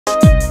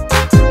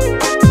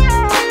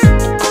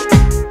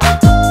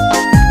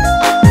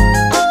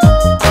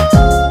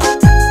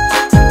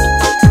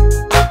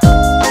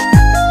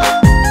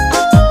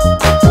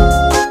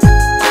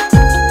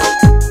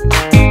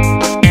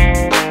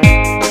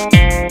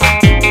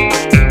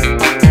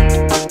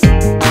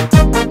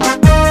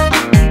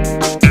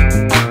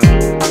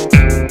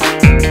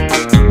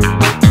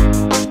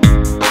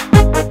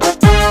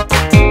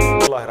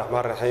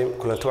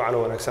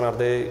wanaagsan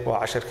arday waa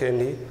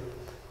casharkeennii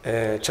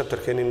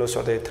chapterkeennii noo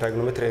socday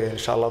trigonometry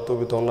insha Allah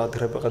duubi doonaa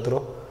dirab qadro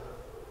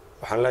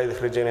waxaan leeyahay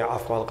rajaynayaa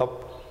caafimaad qab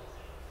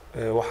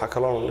waxa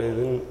kaloo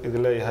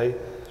idin leeyahay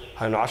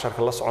haynu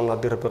casharka la soconnaa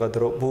dirab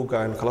qadro buuga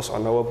aynu kala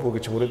soconnaa waa buuga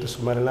Jamhuuriyadda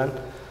Somaliland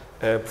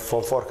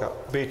form 4ka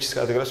pageska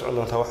aad la socon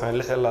doontaa waxaan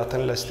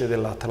 26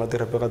 ilaa 28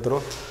 dirab qadro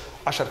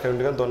casharka aynu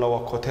dhigan doonaa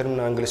waa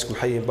co-terminal English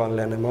maxay baan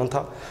leenahay maanta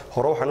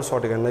hore waxaan soo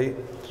dhiganay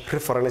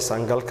reference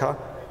angle-ka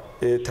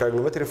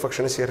trigonometry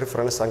functions iyo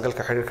reference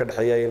angle-ka xiriirka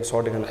dhaxeeya ayaan soo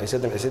dhiganay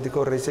xiisadii ka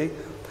horeysay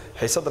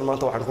xiisadan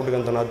maanta waxaan ku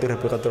dhigan doonaa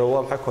dirab qadro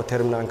waa maxay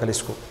co-terminal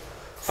English-ku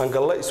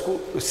angle isku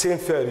same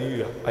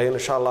value ayaan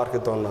insha Allah arki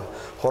doonaa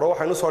hore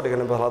waxaan soo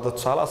dhiganay balada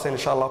tusaale asaan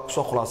insha Allah ku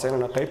soo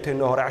khulaasaynaa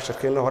qaybteena hore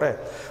casharkeena hore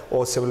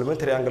oo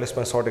supplementary English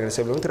baan soo dhiganay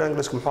supplementary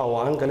English maxaa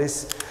waa English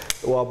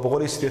waa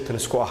 180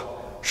 isku ah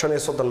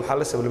 35 maxaa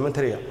la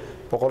supplementary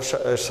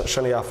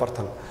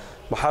 145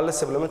 maxaa la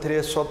supplementary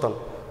 30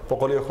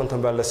 150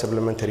 baa la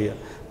supplementary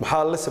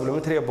maxaa la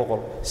supplementary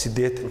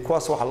 180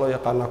 kuwaas waxa loo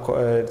yaqaan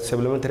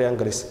supplementary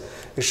English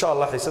insha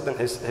Allah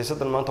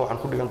xiisadan maanta waxaan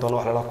ku dhigan doonaa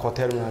wax la yiraahdo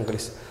co-terminal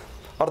English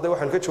arday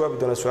waxaan ka jawaabi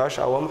doonaa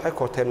su'aasha waa maxay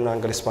co-terminal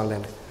English baan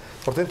leenahay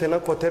horta inta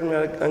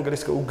co-terminal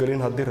English-ka u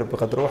galin hadii rab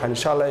qadro waxaan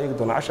insha Allah eegi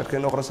doonaa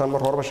casharkeena qorsan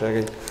mar horeba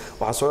sheegay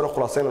waxaan soo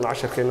khulaasaynaa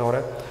casharkeena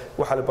hore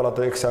waxa la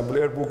balada example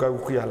air book-gaagu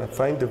ku yaala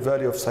find the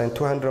value of sin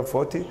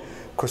 240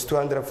 cos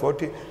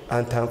 240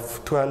 and tan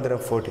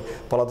 240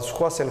 balada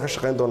iskuwaaseen ka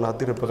shaqeyn doonaa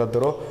hadii rab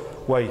qadro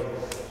way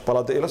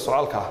balada ila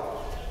su'aalka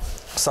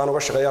saan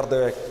uga shaqeeyay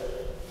arday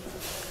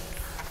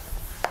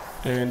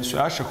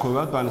su'aasha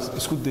koowaad baan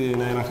isku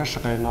dayeynaa inaan ka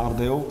shaqeyno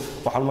ardayow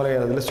waxaan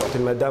maleeyaa inaad la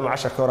socoteen maadaama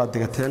casharka hore aad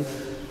digateen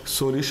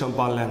solution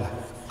baan leenahay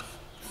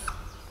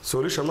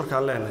solution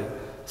markaan leenahay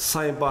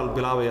sin baan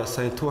bilaabayaa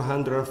sin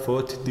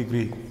 240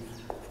 degree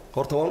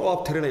horta waan u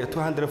abtirinayaa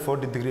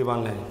 240 degree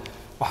baan leenahay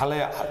waxaan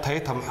leeyahay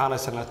theta maxaan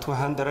haysanaa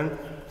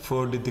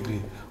 240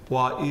 degree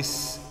waa is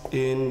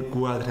in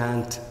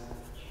quadrant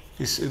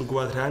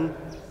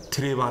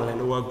 3 baan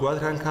leenahay waa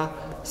quadrantka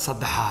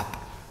saddexaad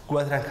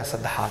quadrantka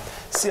saddexaad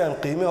si aan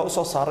qiimaha u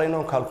soo saarayno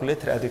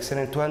calculator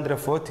adeegsanay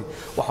 240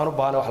 waxaan u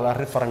baahnaa wax la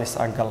reference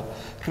angle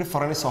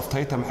reference of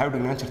theta maxay u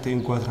dhigan jirtay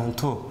in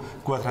quadrant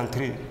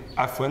 3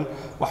 afwan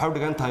waxa u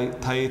dhigan tahay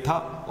theta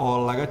oo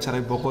laga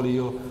jaray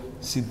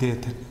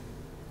 180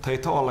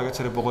 theta oo laga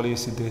jaray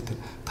 180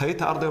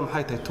 theta arday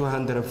maxay tahay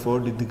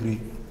 240 degree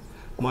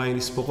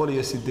minus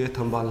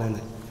 180 baan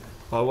leenahay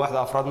waa waxda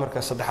afraad marka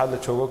saddexaad la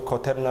joogo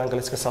co-terminal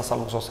English-ka saas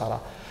lagu soo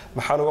saaraa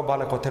maxaan uga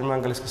baahnaa co-terminal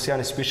English-ka si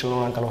aan special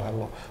angle u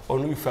helo oo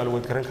nu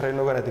evaluate garan karayno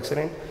ogaan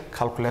adeegsanayn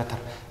calculator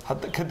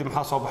hadda kadib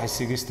maxaa soo baxay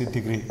 60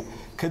 degree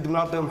kadibna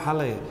arday maxaa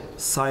leeyahay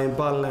sin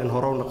baan leen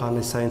hore u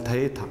naqaanay sin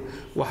theta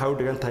waxa u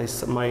dhigan tahay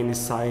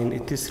minus sin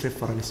it is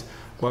reference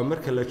waa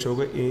marka la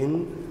joogo in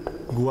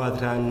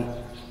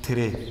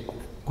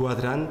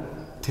quadrant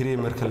 3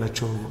 marka la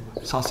joogo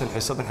saasan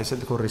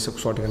xiisadii ka horeysay ku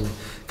soo dhiganay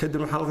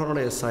kadib maxaa la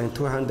qoranayaa sin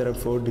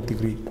 240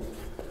 degree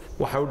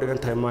waxa u dhigan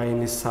tahay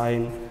minus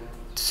sin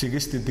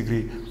 60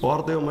 degree oo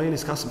arday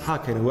minus kaas maxaa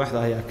keenay waaxda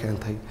ayaa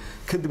keentay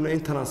kadibna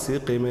intana sii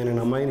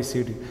qiimeynayna minus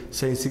 80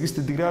 sin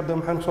 60 degree arday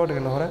maxaan ku soo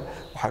dhiganay hore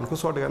waxaan ku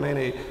soo dhiganay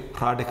inay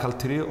radical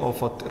 3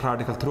 over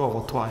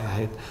 2 ay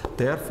ahayd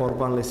therefore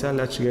baan la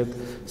isaalaajigeed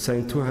sin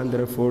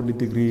 240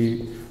 degree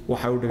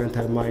waxa u dhigan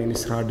tahay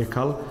minus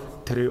radical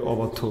 3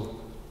 over 2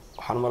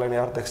 waxaan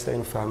maleynayaa ardayda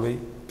inuu fahmay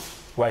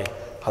way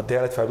haddii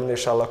aad fahmin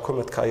insha Allah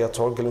comment-ka ayaa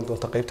soo gelin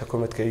doonta qaybta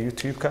comment-ka ee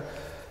YouTube-ka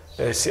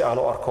si aan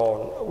u arko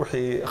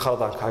wixii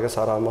khaldan kaaga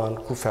saaraamaan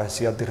ku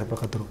fahansiyaa dirab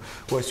qadro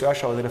way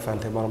su'aasha wada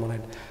fahamtay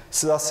marmanayn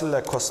sidaas la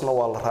cosna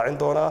waa la raacin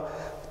doonaa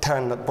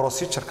tan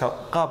procedure-ka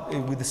qaab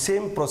with the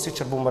same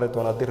procedure buu maray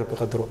doonaa dirab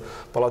qadro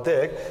bal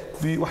adeeg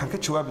waxaan ka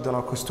jawaabi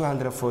doonaa cos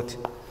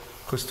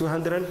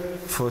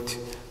 240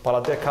 bal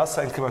adeeg kaas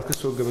aan ka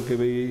soo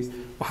gabagabeeyay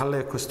waxaan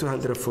leeyahay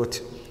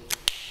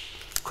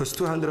cos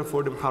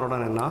 240 maxaan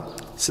odhanaynaa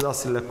sidaas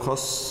la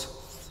cos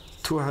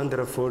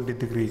 240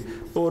 degree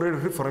oo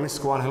reference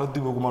waan helo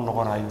dib ugu ma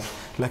noqonayo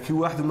laakiin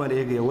waaxdu ma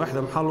eegaya waaxda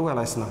maxaa lagu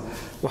helaysnaa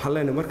waxaan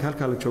leenahay marka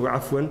halka la joogo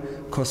afwan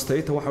cos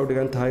theta waxa u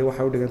dhigan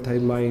tahay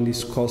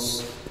minus cos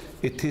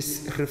it is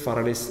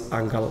reference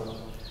angle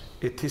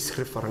it is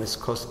reference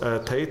cos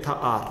theta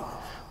r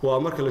waa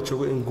marka la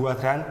joogo in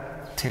quadrant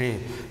 3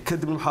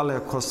 kadib waxaa la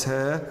cos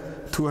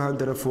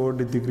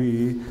 240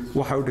 degree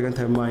waxa u dhigan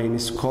tahay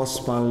minus cos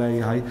baan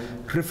leeyahay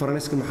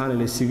reference-ka maxaa la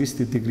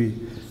leeyahay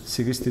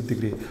 60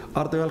 degree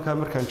ardaygalka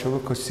markaan joogo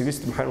cos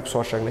 60 maxaan ku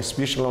soo sheegnay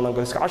special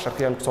English-ka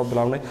casharkii aan ku soo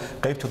bilawnay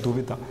qaybta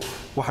duubida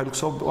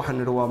waxaan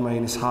nidhi waa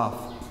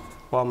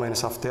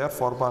minus half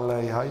therefore baan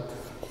leeyahay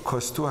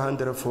cos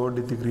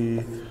 240 degree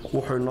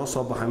wuxuu noo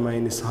soo baxay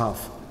minus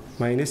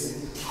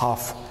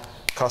half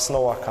kaasna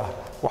waa ka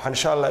waxaan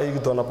insha Allah eegi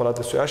doonaa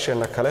balada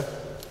su'aasheena kale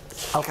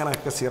halkan aan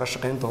ka sii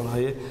shaqeyn doonaa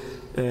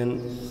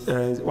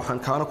waxaan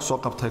kaana ku soo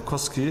qabtay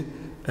coskii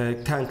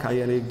tanka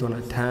ayaan eegi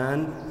doonaa tan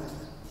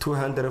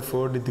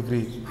 240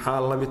 degree maxaa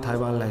la mid tahay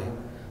baan leeyahay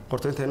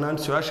qorto intaynaan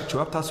su'aasha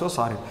jawaabtaas soo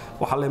saarin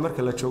waxa la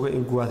marka la joogo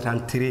in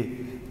quadrant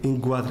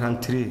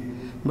 3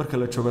 marka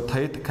la joogo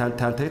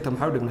tan theta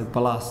maxaa u dhignayd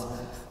plus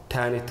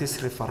tan it is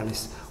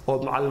reference oo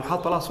macallin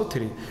maxaad plus u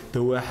tiri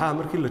dawaaxaha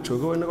markii la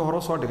joogo inaga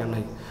hore soo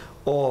dhiganay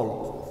all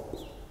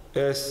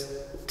s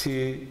t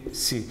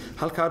c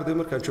halka arday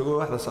markaan joogo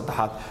waxda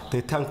saddexaad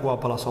dee tanku waa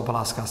plus oo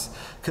pluskaas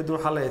kadib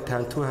waxaa leeyahay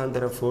tan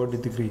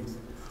 240 degree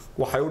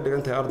waxay u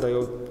dhigan tahay arday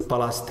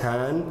plus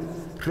tan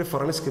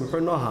reference-ka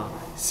muxuu noo ahaa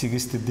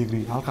 60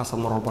 degree halkaas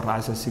mar walba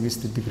raacaysa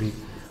 60 degree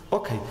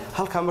okay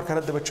halka markaan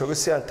hadaba joogo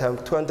si aan tan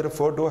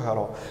 240 u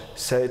helo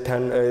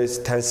tan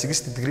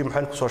 60 degree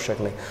maxaan ku soo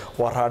sheegnay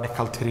waa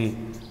radical 3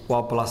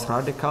 waa plus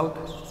radical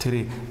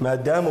 3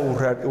 maadaama uu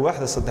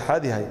waaxda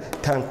saddexaad yahay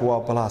tanku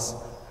waa plus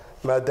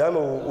maadaama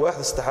uu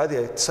waaxda saddexaad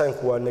yahay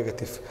signku waa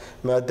negative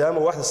maadaama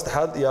waaxda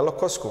saddexaad yaalo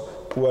cosku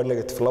waa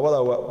negative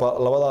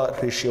labada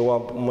ratio waa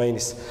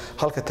minus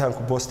halka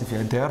tanku positive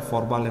yahay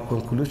therefore baan la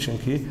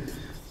conclusion-kii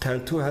tan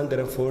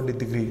 240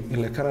 degree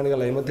ila kan aniga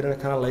la ima dirin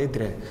kana la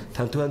idire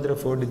tan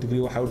 240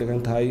 degree waxa u dhigan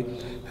tahay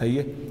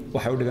haye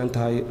waxa u dhigan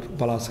tahay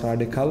plus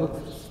radical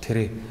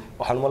 3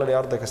 waxaan ma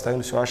leeyahay arday kasta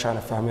inuu su'aashaan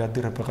fahmay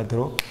hadii rabbi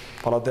qadaro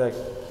baladeeg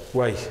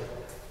way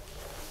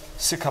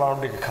si kala u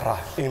dhigi karaa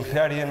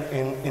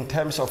in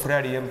terms of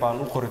radian baan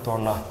u qori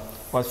doonaa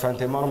waad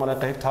fahamtay maamulka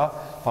qaybta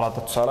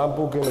balada tusaalaan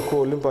buugeena ku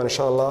olin baan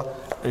insha Allah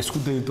isku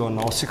day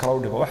doonaa oo si kala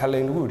u dhigo waxa la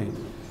inagu yiri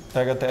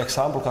eegada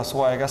example kaas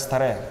waa iga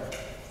staree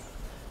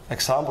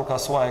example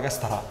kaas waa iga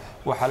stara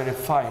waxa la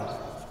find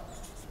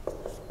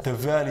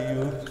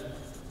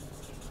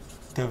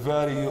the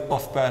value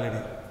of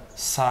parity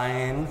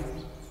sin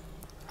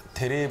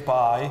 3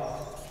 by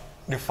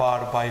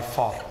divided by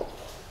 4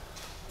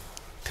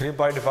 3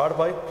 by divided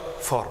by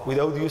 4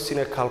 without using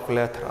a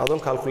calculator adon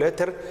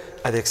calculator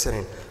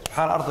adeegsanayn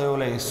waxaan arday u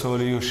leeyahay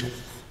solution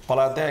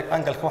baladeeg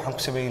angalka waxaan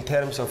ku sameeyay in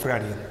terms of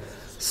radian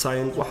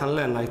sin waxaan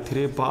leenahay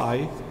 3 by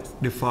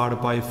divided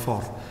by 4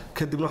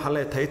 kadibna waxaan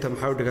leeyahay theta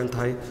maxay u dhigan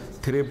tahay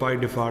 3 by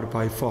divided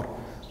by 4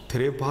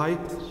 3 by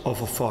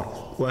over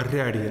 4 waa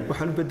radian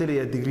waxaan u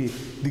bedelayaa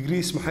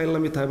degrees maxay la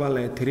mid tahay baan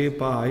leeyahay 3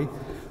 by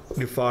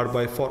divided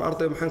by 4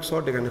 arday maxaan soo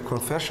dhiganay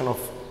conversion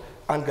of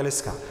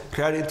angleska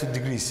radian to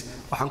degrees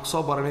waxaan ku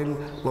soo baranay in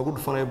lagu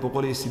dhufanayo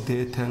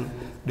 180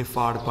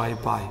 divided by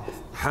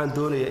waxaan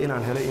doonayaa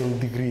inaan helo in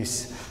degrees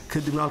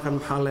kadibna halkan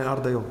maxaan leeyahay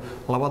ardayo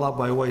labada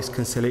by wise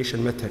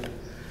cancellation method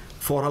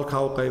 4 halka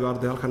u qayb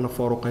arday halkan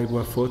 4 u qayb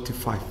waa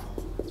 45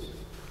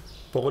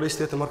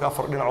 180 marka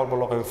afar dhinac walba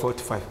loo qayb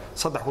 45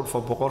 saddex ku dhufo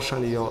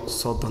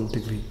 130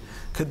 degree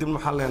kadibna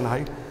waxaan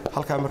leenahay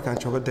halka markaan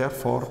joogo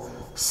therefore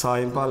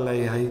sin baan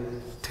leeyahay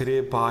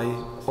 3 by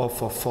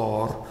over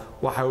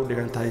 4 waxa u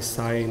dhigan tahay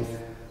sin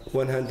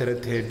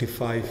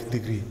 135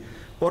 degree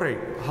oray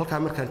halka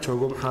markaan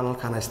joogo maxaan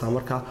halkaan haystaa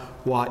marka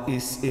waa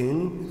is in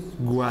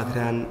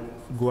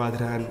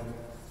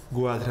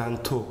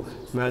quadrant 2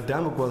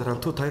 maadaama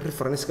quadrant 2 tahay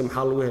reference-ka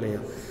maxaa lagu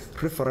helayaa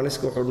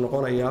reference-ka wuxuu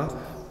noqonayaa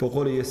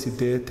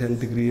 180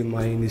 degree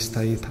minus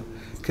theta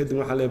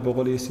kadibna waxa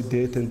leeyahay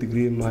 180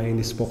 degree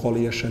minus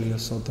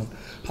 135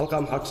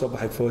 halka maxaa ka soo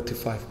baxay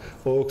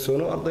 45 oo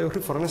ogsoono arday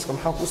reference-ka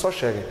maxaa ku soo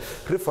sheegay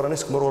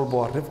reference-ka mar walba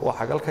waa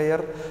xagal ka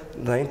yar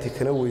 90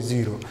 kana way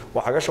 0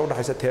 waxa xagasha u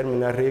dhaxaysa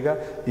terminal reega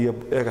iyo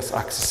x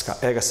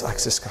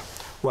axis-ka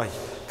way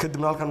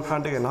kadibna halkan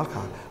maxaan dhigaynaa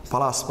halka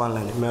plus baan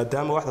leenahay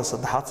maadaama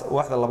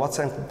waxda labaad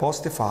sin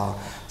positive ah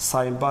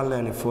sin baan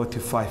leenahay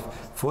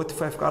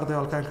 45 ka arday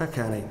halkan ka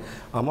keenay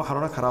ama waxaan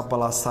oran karaa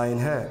plus sin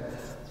he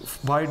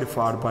by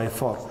divided by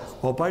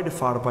 4 oo by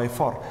divided by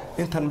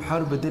 4 intan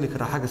maxaan u bedeli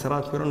karaa xagga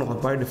saraad ku noqon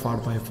by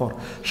divided by 4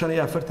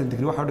 45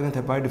 degree waxa u dhigan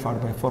tahay by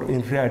divided by 4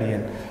 in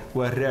radian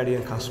waa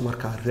radian kaas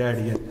marka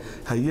radian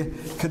haye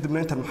kadibna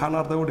intan maxaan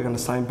arday u dhigan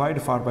sin by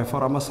divided by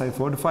 4 ama sin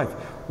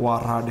 45 waa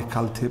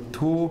radical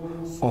 2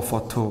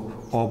 over 2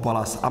 oo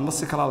plus ama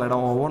si kala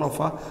leeyahay oo 1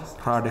 over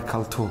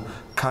radical 2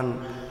 kan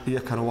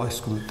iyo kan waa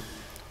isku mid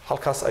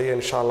halkaas ayaan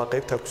insha Allah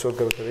qaybta ku soo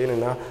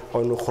gabagabeynaa oo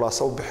inuu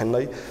khulaaso u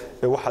bixinay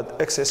waxaad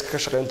exercise ka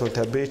shaqeyn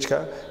doontaa page-ka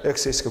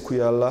exercise-ka ku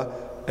yaala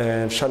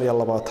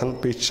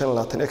 25 page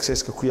 25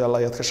 exercise-ka ku yaala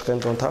ayaad ka shaqeyn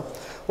doontaa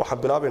waxaan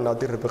bilaabaynaa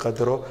dir rabbi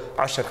qadaro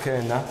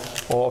casharkeena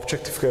oo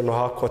objective-keenu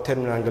ahaa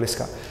coterminal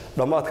angaliska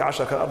dhamaadka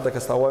casharkan arday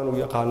kasta waa inuu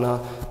yaqaanaa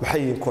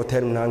maxay yihiin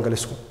coterminal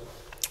angalisku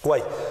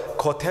way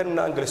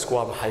coterminal angalisku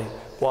waa maxay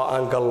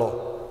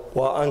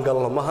waa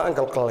angle maha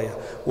angle qalaya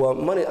waa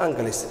many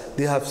angles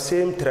they have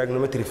same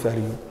trigonometric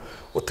value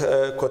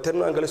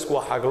coterminal angalisku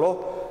waa xaglo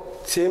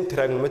same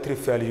trigonometric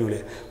value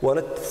leh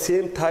wana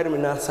same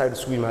terminal side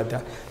isku yimaada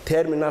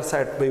terminal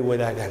side bay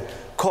wadaagaan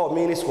co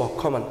means waa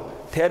common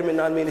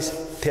terminal means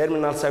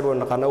terminal side waa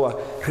naqana waa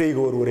reega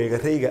warwareega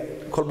reega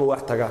kolba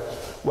wax taga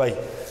way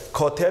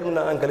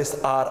coterminal angles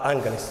are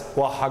angles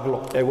waa xaglo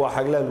waa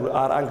xaglaan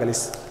are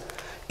angles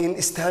in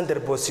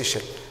standard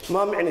position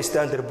ma macna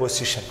standard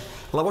position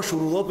laba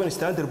shuruudood ban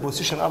standard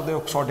position arday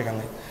ku soo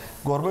dhiganay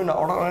goormayna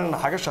oranayna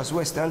xagashaas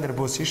waa standard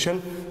position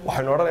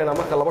waxaan oranaynaa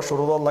marka laba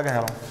shuruudood laga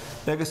helo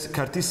egas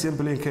Cartesian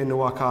plane-keena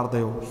waa ka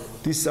ardayo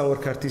this our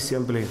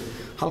Cartesian plane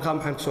halka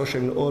maxaan ku soo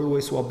sheegnay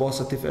always waa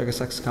positive egas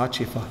x ka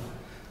chifa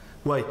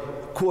واي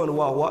كون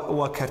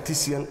waa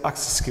Cartesian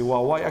axis ki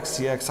waa y axis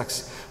iyo x axis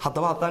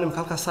hadaba hadaan imka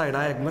halka side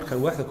ayag marka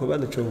waaxda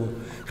koobaad la joogo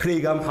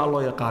reyga maxaa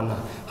loo yaqaanaa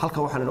halka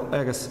waxaan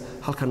x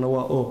halkana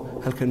waa o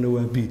halkana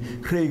waa b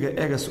reyga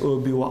x o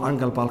b waa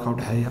angle balka u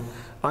dhaxeeya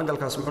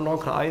angle-kaas wuxuu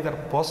noqon karaa either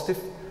positive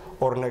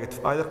or negative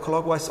either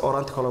clockwise or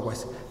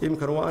anti-clockwise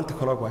imika waa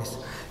anti-clockwise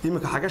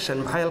imika xagashan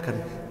maxay halkan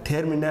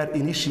terminal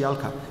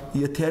initialka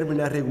iyo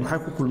terminal reygu maxay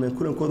ku kulmeen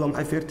kulankooda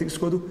maxay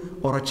vertexkoodu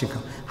originka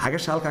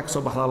xagasha halka ka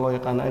soo baxda loo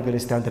yaqaan angle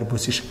standard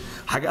position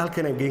xaga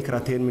halkan aan geyn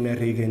karaa terminal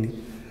reygani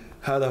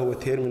هذا هو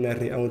terminal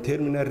ray أو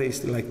terminal ray is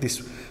like this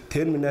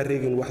terminal ray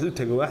واحد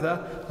وتجا واحدة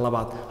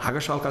لبعض حاجة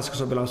شالكاس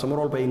كسب بالأمس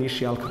مرور بين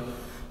initialka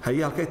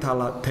هي هالكي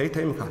تعال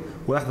تاي مكا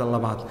واحدة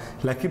لبعض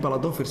لكن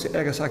بلادون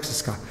في إكس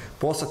أكسس كا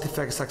positive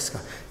إكس أكسس كا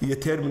هي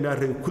terminal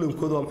ray كلهم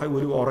كودهم حي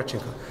ولي أوريجين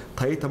كا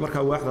تاي تمركا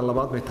واحدة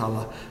لبعض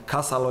بيتعالى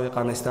كاس الله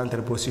يقان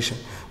standard position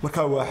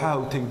مركا واحد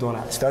وتيجي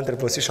دونا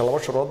standard position لو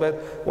شرط بعد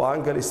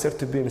وانجل is said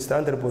to be in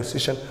standard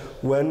position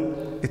when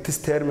it is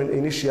terminal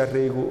initial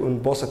ray in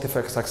positive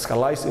إكس أكسس كا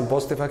lies in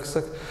positive إكس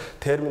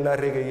terminal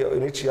ray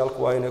initial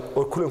كواين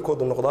كلهم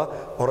كودهم نقطة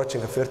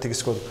أوريجين كا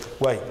vertex كود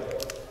واي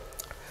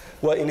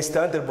in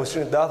standard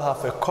position that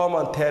have a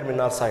common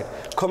terminal side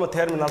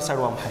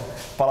waa maxay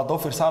baladoo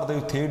fiirsaarday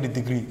 30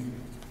 degree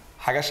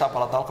xagasha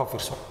baladalka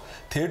fiirso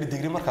 30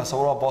 degree markaas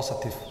waa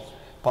positive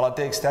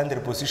baladee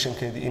standard position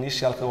keedi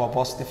initial waa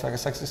positive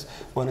x axis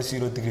waa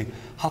 0 degree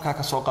halka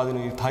ka soo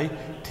qaadinayo tahay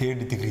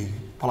 30 degree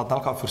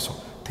baladalka fiirso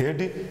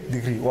 30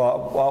 degree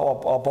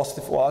waa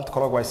positive waa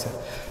anti-clockwise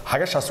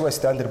xagashaas waa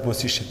standard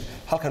position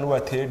halkan waa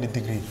 30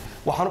 degree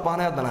waxaan u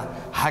baahanahay hadana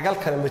xagal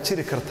kale ma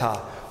jiri kartaa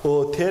oo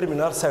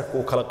terminal side ku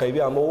kala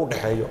qaybiyo ama u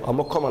dhaxeeyo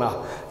ama common ah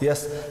yes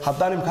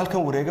hadaan imka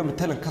halkan wareega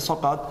matalan ka soo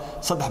qaad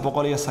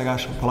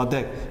 390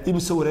 baladeeg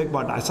imisa wareeg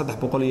baa dhacay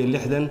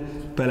 360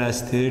 plus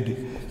 30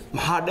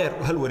 maxaa dheer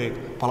hal wareeg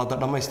balada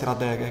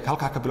dhameystiradeeg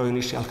halka ka bilow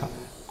initialka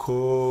ko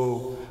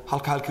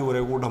halkii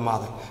wareeg uu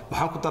dhamaaday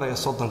maxaan ku darayaa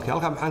 30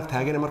 halka maxaan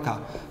taaganay marka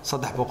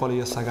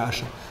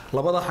 390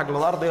 labada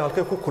xaglood ardayda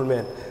halkay ku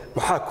kulmeen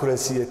maxaa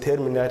kulansiiyay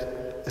terminal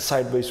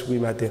side bay isugu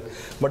yimaadeen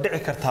ma dhici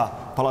kartaa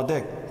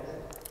baladeeg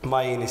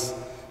minus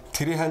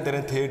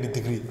 330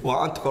 degree waa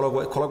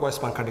anti-clockwise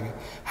baan ka dhigay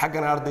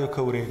xaggana ardayga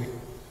ka wareegay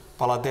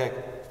baladeeg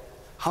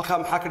halka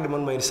maxaa ka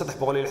dhiman minus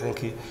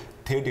 360kii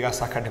 30gaas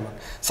ka dhiman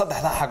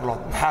saddexda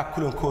xaglood maxaa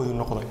kulankoodu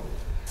noqday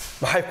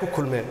maxay ku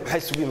kulmeen maxay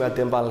isugu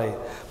yimaadeen baan leeyahay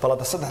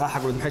balada saddexda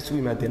xaglood maxay isugu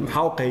yimaadeen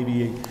maxaa u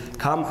qaybiyay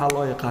ka maxaa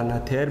loo yaqaanaa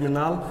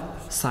terminal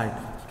side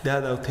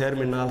dada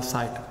terminal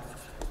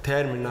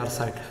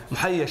side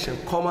maxay yeesheen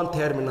common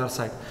terminal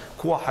side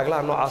kuwa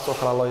xaglaha noocaas oo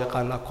kala loo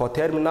yaqaan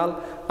coterminal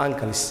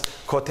angles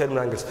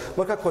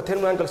marka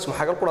coterminal angles ma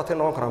xagal quraatay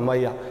noqon kara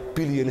maya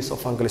billions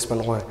of angles ba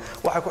noqon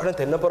waxa ku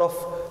xirantahay number of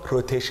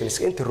rotations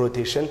inter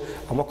rotation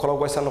ama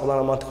clockwise noqdaan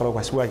ama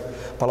anti-clockwise way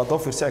balado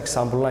fiirsa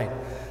example line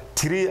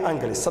 3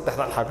 angles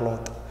saddexdan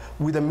xaglood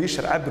with a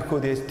measure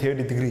cabirkooda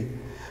 30 degree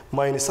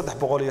minus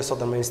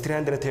 330 minus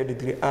 330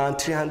 degree and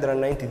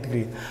 390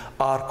 degree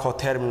are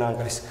coterminal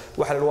angles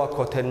waxa la waa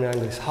coterminal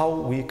angles how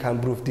we can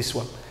prove this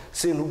one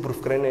سين proof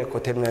كرينا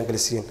coterminal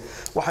angles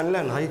waxaan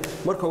leenahay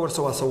marka warso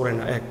waan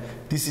sawirayna eeg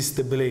this is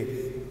the plane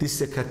this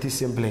is a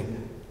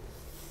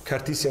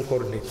Cartesian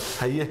coordinate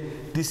haye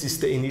this is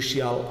the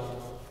initial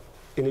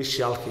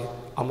key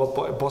ama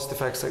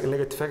positive x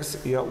negative x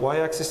iyo y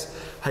axis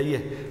haye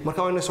marka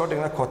wayna soo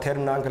dhignaa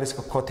coterminal angles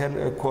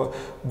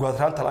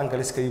quadrantal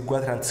angles iyo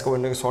quadrantis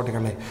wayna soo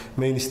dhignaa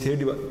minus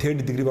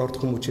 30 degree baa horta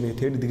ku muujinay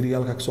 30 degree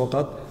halka ka soo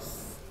qaad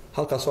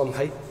halkaas waa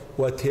maxay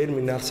waa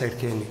terminal side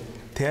keeni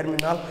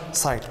terminal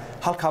side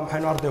halka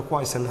maxaynu arday ku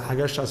haysanaa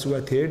xagashaas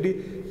waa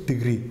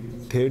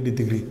 30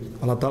 degree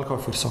wala dalka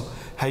fiirso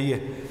haye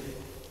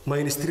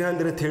minus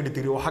 330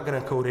 degree waxa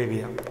garan ka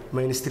wareegaya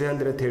minus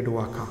 330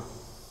 waa ka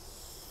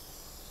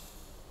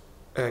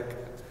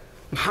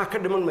maxaa ka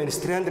dhiman minus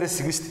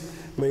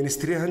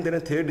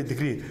 330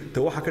 degree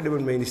ta waxa ka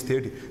dhiman minus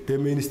 30 de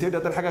minus 30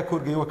 hadan xaga ka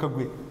horgeeyo waa ka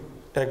goy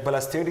eeg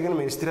plus 30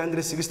 minus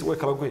 360 way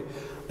kala goy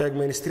eeg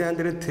minus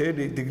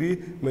 330 degree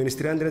minus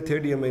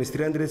 330 iyo minus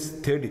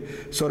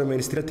 330 sorry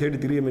minus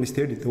 330 degree minus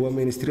 30 waa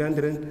minus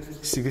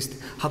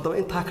 360 hadaba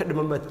inta ka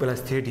dhiman baad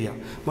plus 30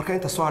 marka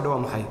inta soo hadha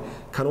waa maxay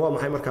kan waa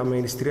maxay marka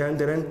minus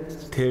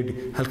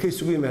 330 halkay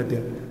isugu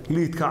yimaadeen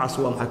lead ka cas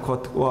waa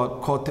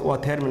maxay waa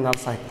terminal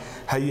side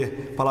haye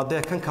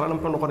baladee kan kalena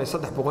muxuu noqonay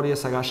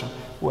 390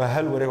 waa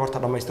hal wareeg horta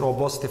dhameystir oo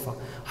positive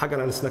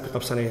xagana isna ka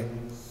qabsanayeen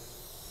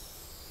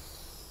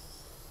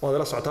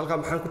wada socota halka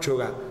maxaan ku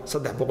joogaa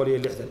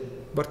 360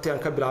 bartii aan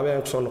ka bilaabay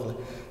aan ku soo noqday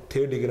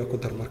teedigina ku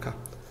dar marka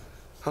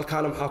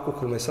halkaana maxaa ku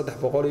kulmay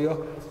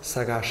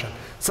 390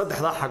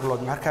 saddexda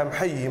xaglood marka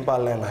maxay yihiin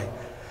baan leenahay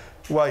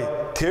way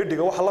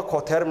teediga waxa la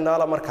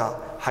coterminal marka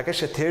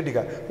xagasha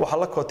teediga waxa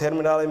la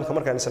coterminal imika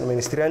markaan isla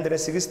minus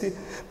 360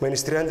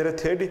 minus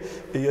 330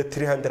 iyo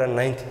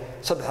 390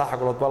 saddexda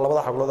xaglood baa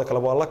labada xaglood kala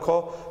waa la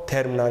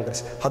coterminal angles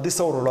hadii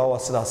sawir loo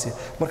waa sidaasi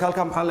marka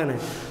halka maxaan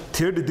leenahay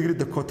 30 degree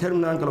the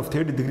coterminal angle of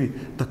 30 degree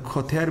the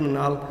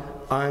coterminal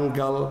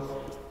angle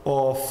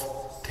of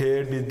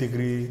 30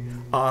 degree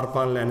r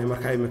baan leenahay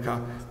marka imika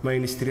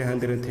minus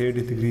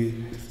 330 degree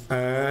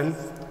and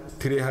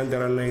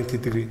 390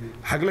 degree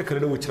xagla kale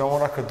dhow jiraan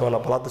waan arki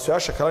doonaa bal hadda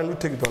su'aasha kale aynu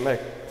tagi doonaa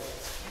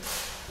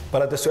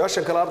bal hadda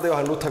su'aasha kale arday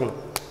waxaan u tagno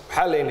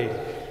waxaa leenahay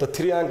the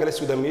triangles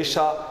with a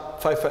measure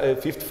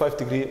 55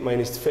 degree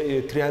minus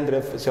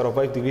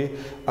 305 degree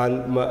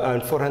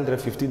and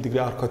 415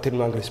 degree are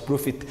coterminous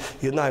proof it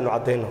yadna aynu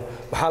cadeyno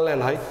waxaan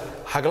leenahay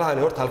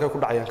xaglahani horta halka ku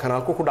dhacayaan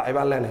kanaalku ku dhacay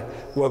baan leenahay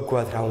waa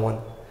quadrant 1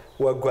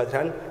 waa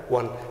quadrant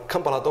 1 kan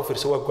bal hadda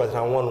fiirso waa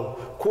quadrant 1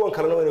 kuwan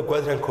kalena waa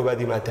quadrant koobaad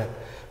yimaadaan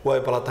way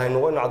balatayno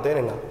waynu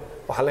cadeynayna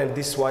waxaan leenahay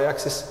this y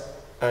axis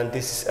and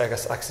this is x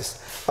axis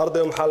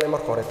arday maxaa leenahay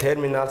marka hore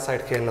terminal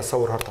side keena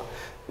sawir horta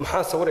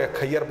maxaa sawiraya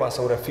ka yar baan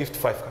sawiraya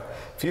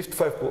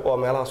 55 oo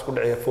meelahaas ku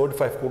dhacay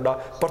 45 ku dha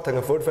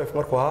bartanka 45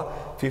 markuu ahaa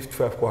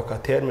 55 ku ka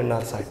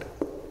terminal side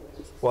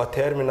waa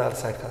terminal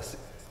side kaas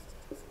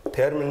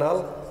terminal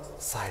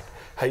side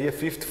haye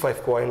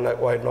 55 ku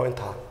waa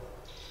inta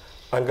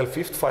angle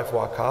 55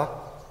 waa ka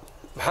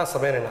maxaa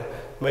sameeynaa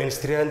minus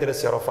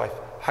 305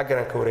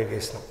 xaggan ka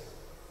wareegaysna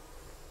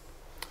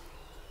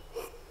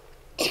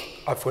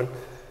afwan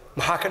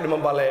maxaa ka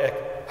dhiman baa la eeg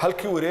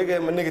halkii wareegay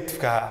ma negative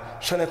ka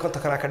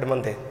 55 kana ka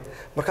dhimantay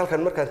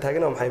markaan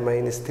taagana maxay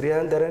minus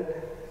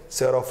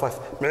 305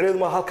 macnaheedu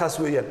ma halkaas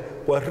weeyaan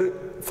waa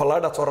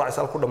fallaadha soo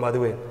raacaysa ku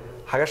dhamaaday weyn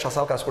xagashaas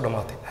halkaas ku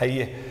dhamaatay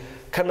haye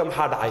kana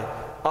maxaa dhacay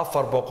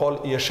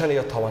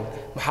 415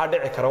 maxaa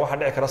dhici kara waxa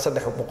dhici kara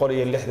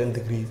 360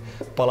 degree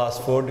plus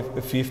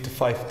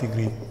 55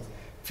 degree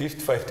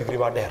 55 degree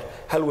baa dheer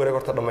hal wareeg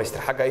horta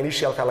dhamaystir xagga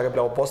initialka laga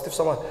bilaabo positive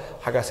sama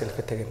xaggaas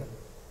ilka tagayna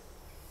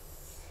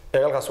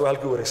halkaas waa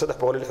halkii wareeg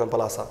 360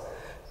 plus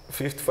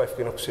 55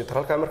 kina ku sii tar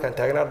halka markaan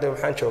taagna arday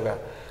waxaan joogaa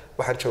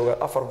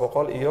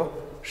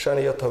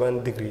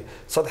 415 degree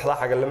saddexda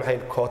xagal maxay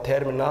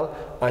coterminal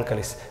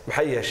angles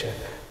maxay yeesheen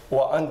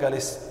waa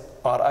angles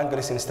are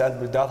angles in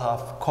standard that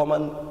have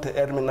common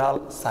terminal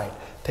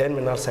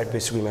side bay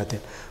isugu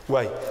yimaadeen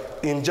way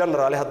in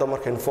general hadda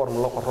markaan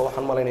formula qorro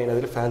waxaan maleynaa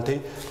inaad fahantay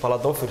bal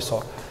hadda fiirso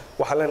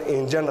waxaan leenahay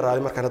in general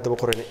markaan hadda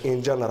qornay in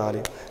general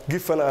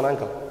given an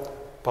angle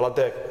bal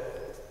hadda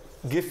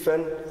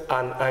given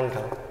an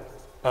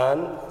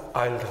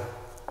angle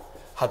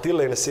haddii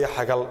layna siiyo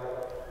xagal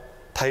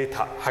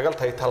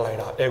tayta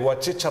layna ee waa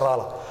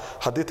jijaraala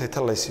haddii tayta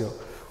laysiyo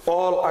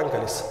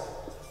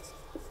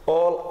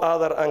all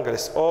other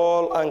angles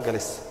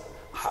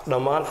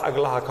dhammaan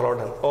xaglaha kaloo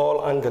dhan all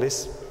angles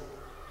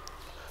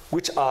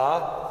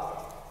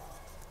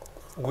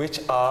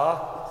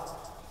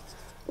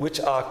which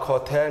are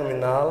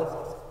coterminal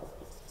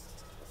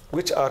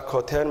which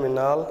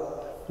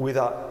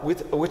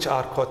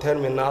are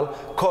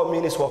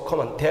co-means were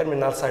common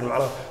terminal side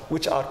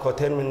which are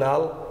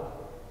coterminal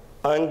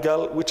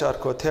angle which are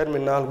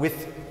coterminal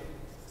with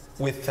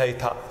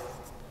theta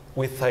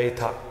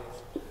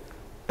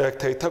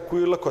theta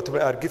kuwi la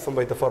coterminal are given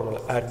by the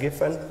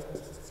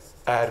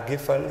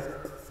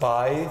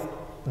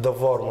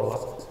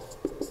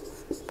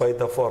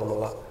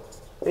formula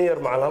in yar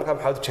macna halka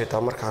maxaad u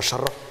jeedaa marka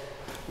sharaf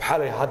maxaa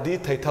la hadii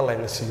theta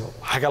layna siiyo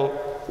xagal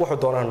wuxuu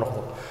doonaa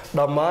noqdo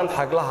dhammaan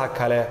xaglaha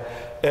kale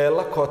ee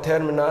la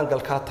coterminal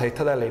angle ka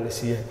theta layna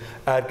siiyo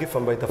are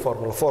given by the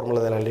formula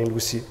la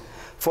layna siiyo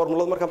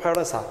formula marka maxay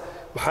oranaysaa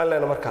maxaa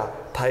leena marka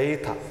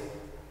theta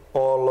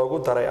oo lagu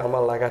daray ama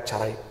laga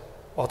jaray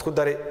waad ku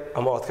dari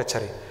ama waad ka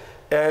jari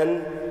n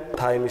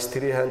times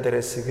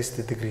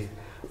 360 degree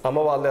ama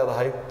waad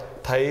leedahay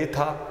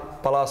theta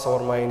plus or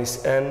minus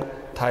n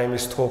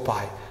times 2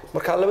 pi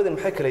marka labadan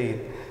maxay kala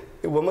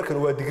yihiin markan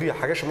waa degree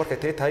xagasha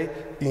markay tahay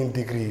in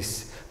degrees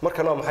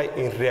markan waa maxay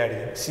in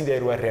radian sidee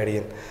waa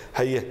radian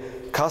haye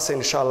kaas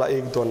insha Allah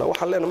eeg doona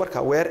waxa leena marka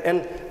where n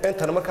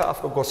tan marka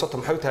afka goosato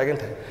maxay u taagan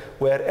tahay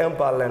where n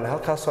baa leena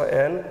halkaas oo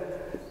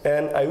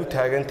n ay u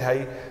taagan tahay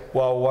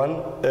waa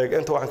 1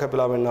 inta waxaan ka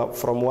bilaabaynaa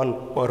from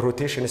 1 waa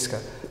rotationiska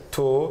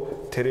 2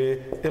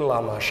 3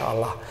 ilaa ma sha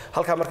Allah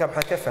halka marka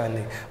maxaan ka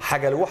fahnay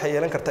xagal waxa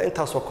yeelan karta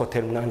intaas oo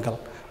coterminal angle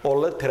oo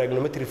la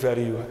trigonometry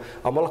value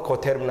ama la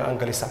coterminal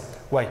angle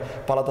way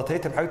balada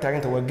theta maxay u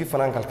taagan tahay waa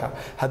given angle-ka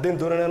haddii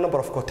doonayna number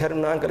of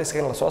coterminal angles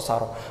in la soo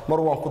saaro mar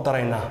waan ku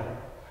daraynaa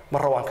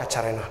mar waan ka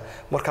jaraynaa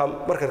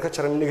marka ka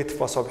jaran negative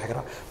waa soo bixi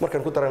kara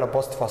markaan ku darayna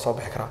positive waa soo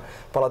bixi kara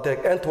balada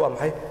ent waa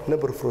maxay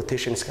number of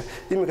rotationska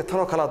imika tan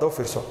oo kala aad u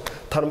fiirso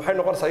tan maxay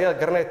noqonaysaa ayaa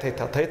garanay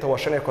theta waa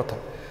 5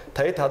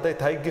 theta haday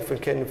tahay given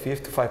can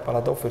 55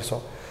 balada u fiirso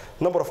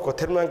number of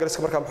coterminal angles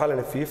marka maxaa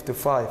leena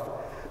 55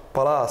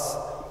 plus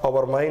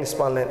over minus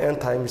n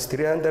times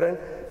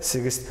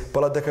 360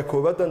 balada ka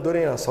koobaad aan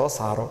doonayna soo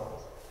saaro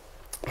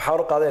waxaan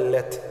u qaaday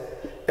let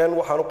n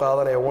waxaan u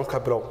qaadanayaa 1 ka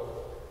bilow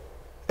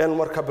n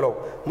marka bilow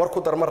marku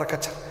dar marka ka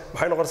jar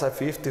maxay noqonaysaa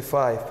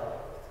 55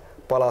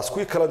 plus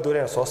kuwi kala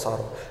doonayna soo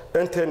saaro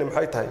n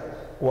maxay tahay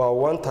waa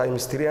 1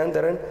 times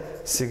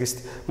 360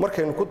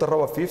 markaynu ku darro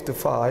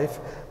 55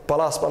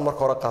 plus baan marka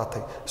hore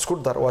qaatay isku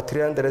dar waa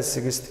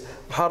 360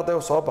 maxaa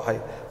arday soo baxay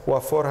waa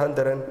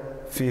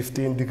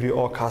 415 degree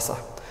oo kaas ah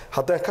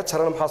haddaan ka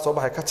jarana maxaa soo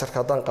baxay ka jarka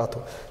haddaan qaato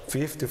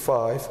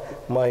 55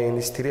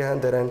 minus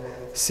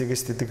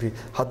 360 degree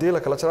haddii la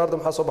kala jaro arday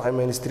maxaa soo baxay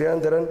minus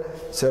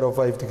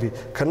 305 degree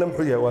kana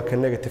muxuu yahay waa ka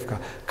negative-ka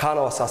kaana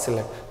waa saas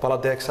leh bal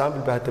hadda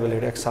example baa hadaba la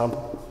yidhi example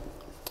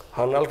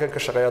han halkan ka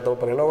shaqeeya daba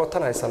balina waa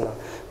tan haysanaa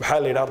maxaa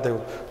la yidhi ardaygu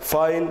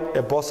find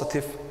a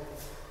positive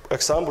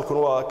example kun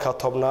waa ka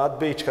tobnaad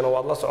page kana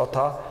waad la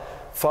socotaa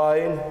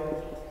find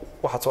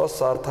waxaad soo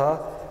saartaa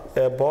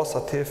a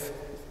positive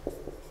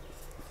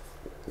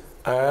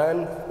and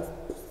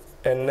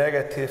a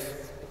negative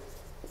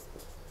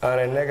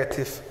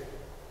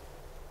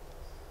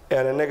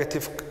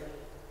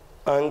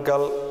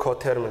angle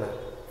coterminal.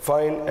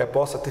 Find a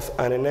positive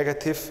and a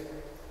negative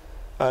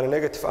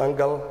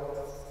angle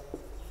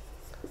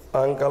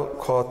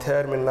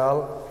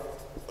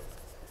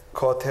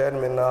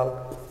coterminal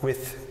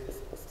with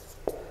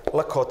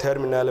la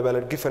coterminal baa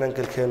la given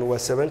angle keenu waa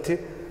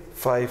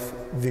 75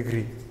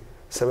 degree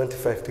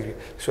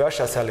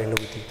su'aashaas la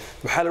inooday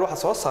maxaa la waxa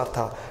soo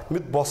saartaa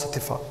mid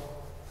positive ah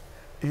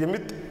iyo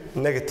mid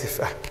negative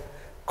ah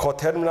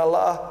coterminal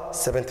ah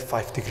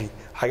 75 degree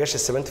xagasha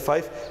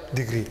 75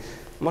 degree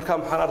marka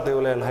maxaan arday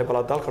u leenahay bal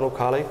dalkan u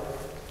kaalay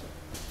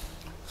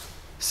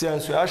si aan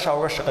su'aasha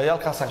uga shaqeeyo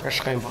halkaas aan ka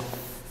shaqeynba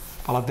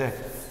bal adeeg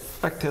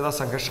agteedaas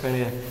aan ka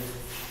shaqeynaya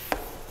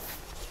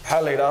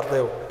maxaa la yiraahdaa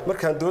arday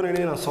markaan doonayno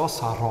inaan soo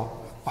saaro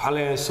waxaan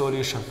leenahay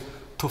solution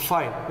to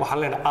find waxaan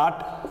leenahay add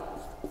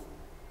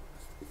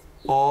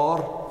or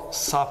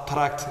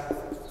subtract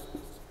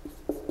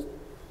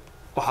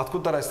waxaad ku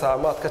daraysaa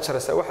ama aad ka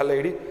jaraysaa waxa la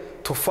yiri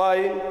to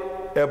find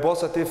a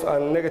positive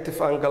and negative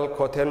angle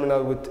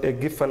coterminal with a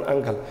given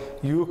angle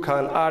you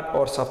can add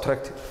or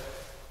subtract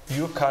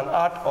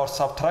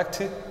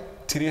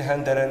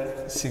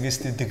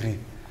 360 degree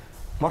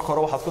marka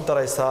hore waxaad ku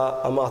daraysaa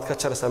ama aad ka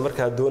jaraysaa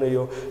marka aad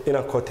doonayo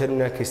inaan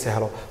coterminalkiisa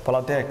helo bal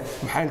adeeg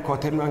maxay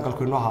coterminal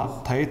angle-ku inoo ahaa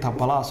theta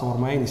plus or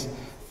minus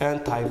n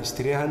times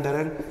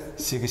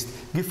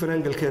 360 given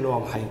angle-keenu waa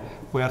maxay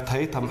where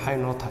theta maxay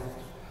noo tahay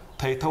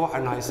theta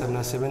waxaan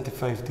haysanaa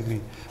 75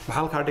 degree maxaa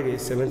halkaa dhigay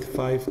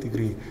 75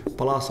 degree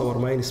plus or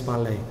minus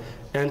baan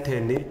leeyahay n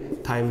teeni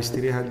times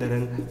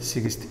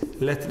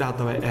 360 let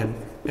dhahdaba n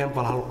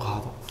bal hal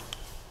qaado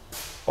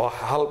oo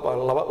hal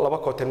laba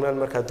coterminal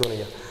markaa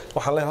doonaya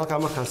waxaan leeyahay halkaa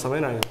markaan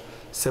samaynayo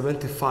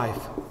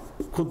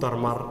 75 ku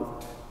darmar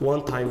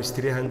 1 times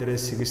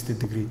 360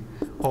 degree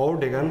oo u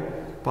dhigan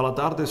bal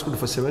hadda arday isku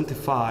dhufo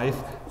 75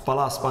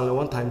 plus baan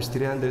 1 times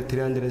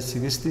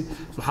 360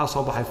 maxaa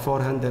soo baxay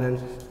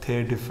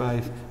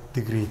 435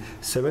 degree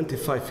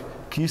 75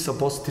 kiisa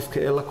positive-ka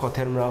ee la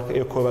coterminalka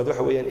ee koobaad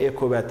waxa weeyaan ee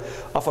koobaad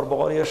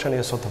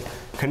 435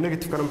 ka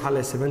negative-kana maxaa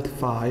leeyahay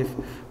 75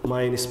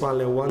 minus baan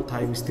 1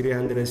 times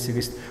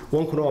 360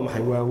 1kuna waa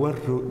maxay waa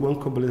one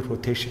complete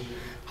rotation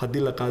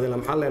haddii la qaadana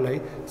maxaa leenahay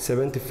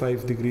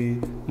 75 degree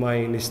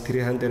minus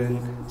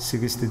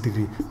 360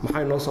 degree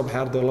maxay noo soo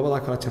baxay arday labada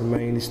kala jar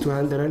minus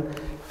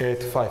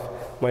 285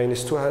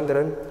 minus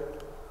 200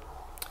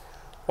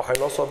 waxay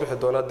noo soo bixi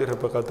doonaa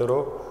dirba qadaro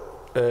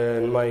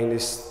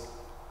minus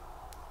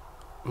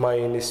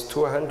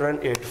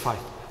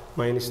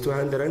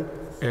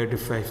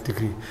 285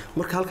 degree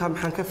marka halka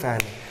maxaan ka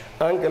fahnay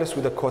angles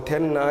with a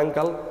coterminal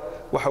angle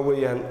waxa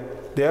weeyaan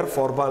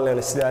therefore baan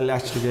leenahay sida la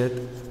ajrigeed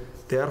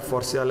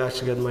therefore sida la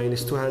ajrigeed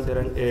minus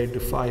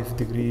 285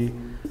 degree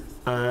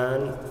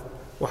and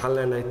waxaan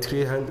leenahay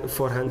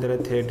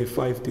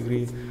 435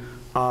 degree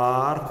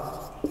are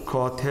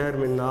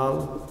coterminal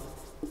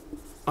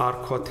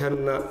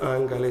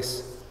angles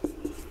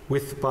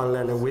with baan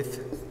leenahay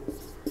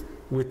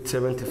with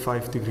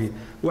 75 degree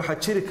waxa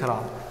jiri kara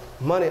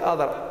many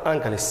other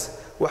angles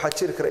waxa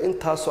jiri kara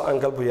intaasoo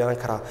angle buu yeelan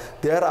karaa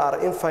there are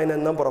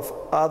infinite number of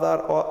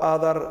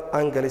other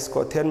angles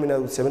coterminal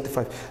with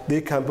 75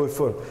 they can be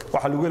found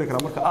waxa lagu heli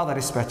karaa marka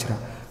others baa jira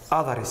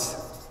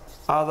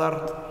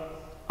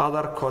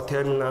other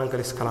coterminal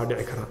angles kala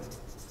dhici kara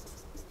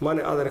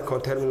many other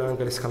coterminal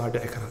angles kala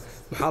dhici kara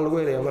maxaa lagu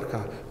helayaa marka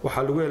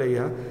waxa lagu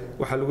helayaa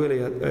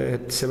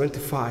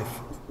 75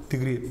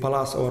 degree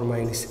plus or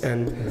minus n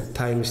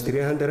times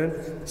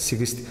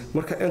 360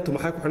 marka intu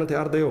maxay ku xidhantahay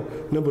ardayo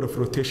number of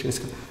rotations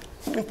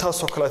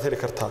intaasoo kale aad heli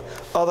kartaa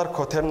other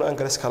coterminal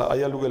angles kale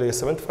ayaa lagu leeyahay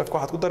 75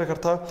 waxaad ku dari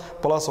kartaa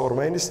plus or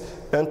minus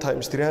n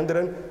times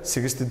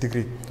 360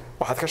 degree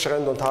waxaad ka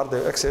shaqeyn doontaa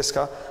ardayo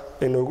xs-ka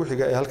inoogu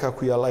xiga ee halkaa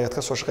ku yaalla ayaad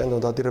ka soo shaqeyn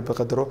doontaa haddii rabbi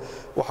qadaro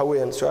waxa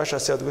weeyaan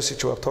su-aashaasi aad uga sii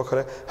jawaabtoo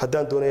kale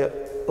haddaan doonaya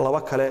laba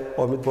kale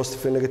oo mid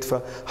positive iyo negative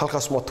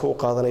halkaas ma tuu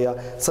qaadanaya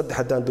saddex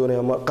haddaan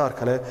doonaya qaar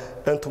kale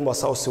intumaa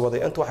saa u sii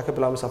waday intu waxay ka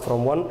bilaabaysaa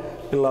from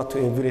 1 ilaa to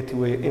infinity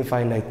way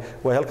infinite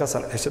way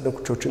halkaasaan xiisadan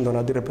ku joojin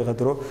doonaa haddii rabbi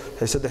qadaro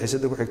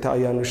xiisada ku xigta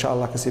ayaanu insha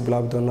allah kasii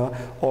bilaabi doonaa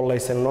oo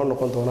laysan noo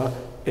noqon doonaa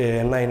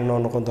 9 noo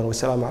noqon doona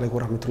wasalaamu calaykum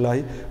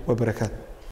waraxmatullaahi wabarakaatu